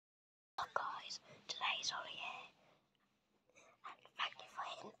Guys, today's Ollie here, and thank you for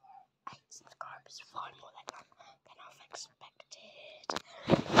hitting 8 subscribers, 5 more than I've expected.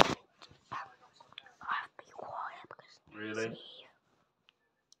 And I have to be quiet because really? it's Eve.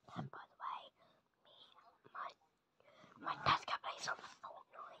 And by the way, my dad plays on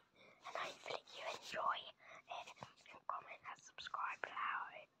Fortnite, and hopefully you enjoy it. Comment and subscribe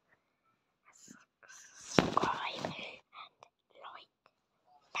below. Subscribe and like.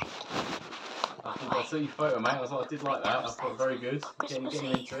 Thank you. I saw your photo, mate. I was like, I did like that. I thought very good. Getting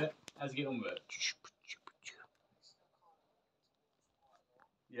into it. How's you get on with it?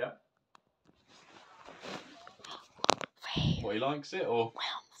 Yeah. Well, he likes it, or?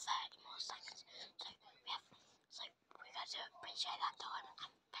 Well, 30 more seconds. So we're going to appreciate that time, and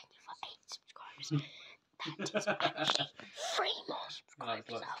thank you for 8 subscribers. That is actually 3 more subscribers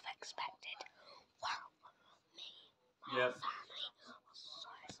than I've expected. Wow, me, my family was so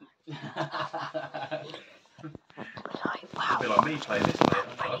wow. I feel like me playing this, mate.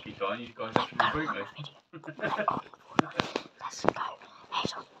 I'll keep going. You guys have to reboot me. Let's go.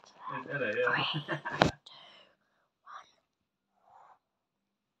 Head on to that. 3, 2, 1.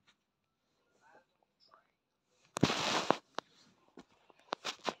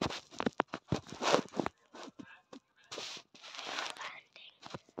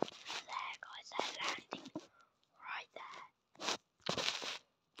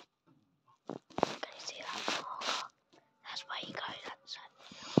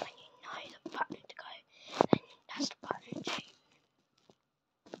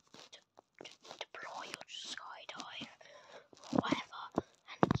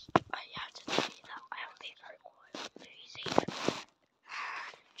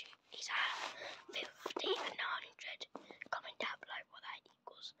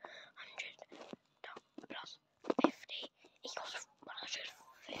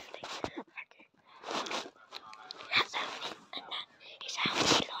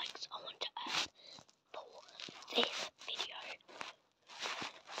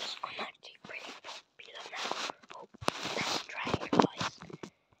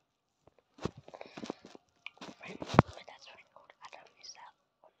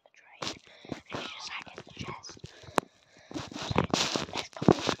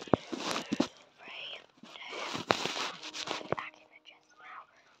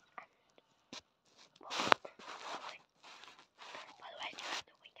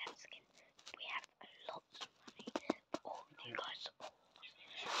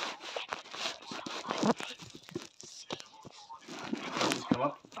 Come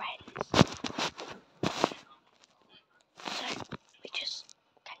up.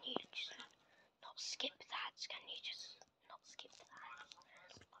 Skip that. Can you just not skip that?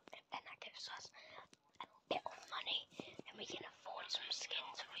 Then that gives us a bit of money, and we can afford some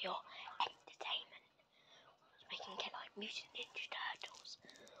skins for your entertainment. We can get like Mutant Ninja Turtles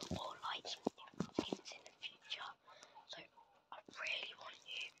or like some skins in the future. So I really want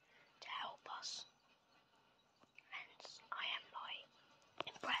you to help us, and I am like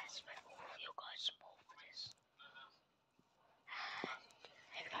impressed with all of your guys' support for this.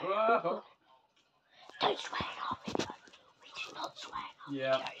 Here we go. Don't swear in our video. We do not swear in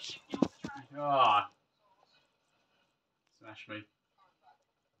our videos. Ah. Smash me.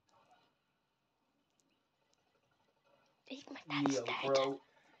 Think my dad's dead. Bro.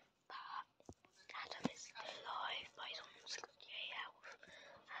 But Adam is alive, but he's on 68 health.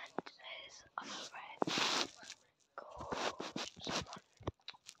 And his other friend called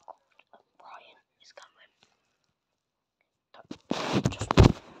Brian is coming. Just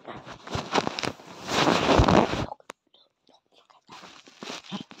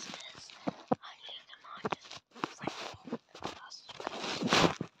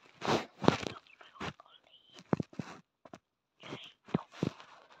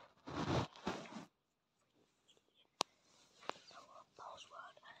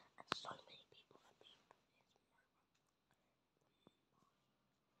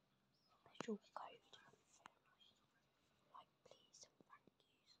code like please and thank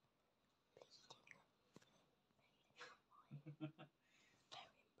yous. Please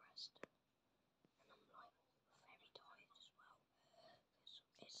very impressed. And I'm like very tired as well.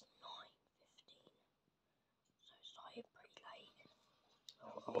 It's 9:15. So it started pretty late.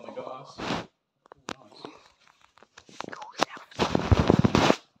 What they got us? Nice. Cool self.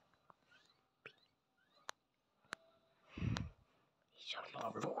 He's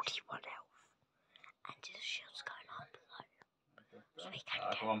on 41 health. And his shield's going up low. So he can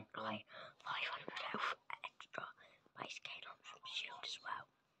get like 500 health extra by scaling up from shield as well.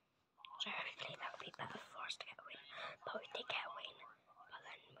 So hopefully that will be better for us to get a win. But we did get a win. But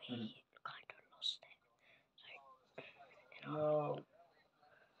then we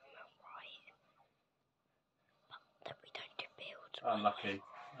Unlucky.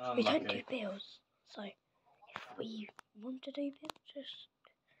 We don't do Unlucky. bills, so if we want to do bills, just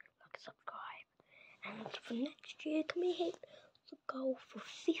like subscribe. And for next year, can we hit the goal for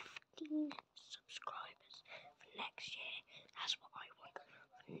 15 subscribers for next year? That's what I want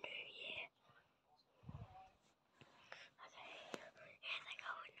for New Year. Okay, here they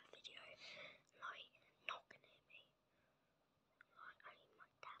go in the video. Like, not gonna hear me. Like, only my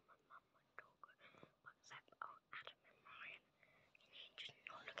dad, my mum, my dog, except Adam and Ryan. Can you just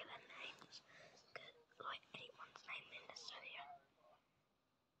not look at their names? Cause, like, anyone's name in this video.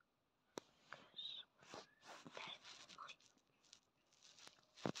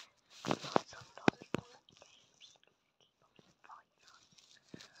 Sometimes games keep on fighting us.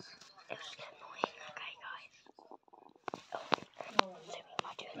 It was annoying, okay guys. So we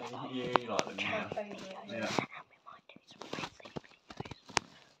might do another You like them, yeah. videos, Yeah. and we might do some racing videos.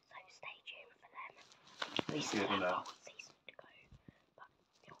 So stay tuned for them. We still have a whole season to go, but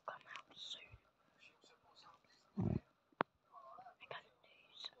it'll come out soon. We're going to do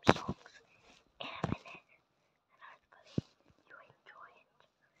some songs in a minute, and hopefully you enjoy it.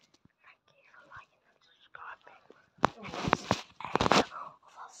 Thank you for liking and subscribing. And this is the end of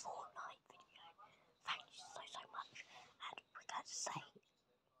our Fortnite video. Thank you so much, and we're going to say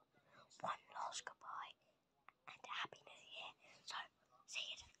one last goodbye and Happy New Year. So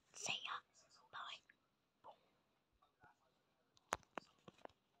see ya, bye.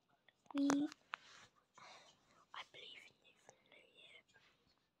 I believe in you for the New Year.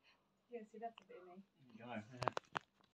 Yeah, see, that's a bit of me. There you go, yeah.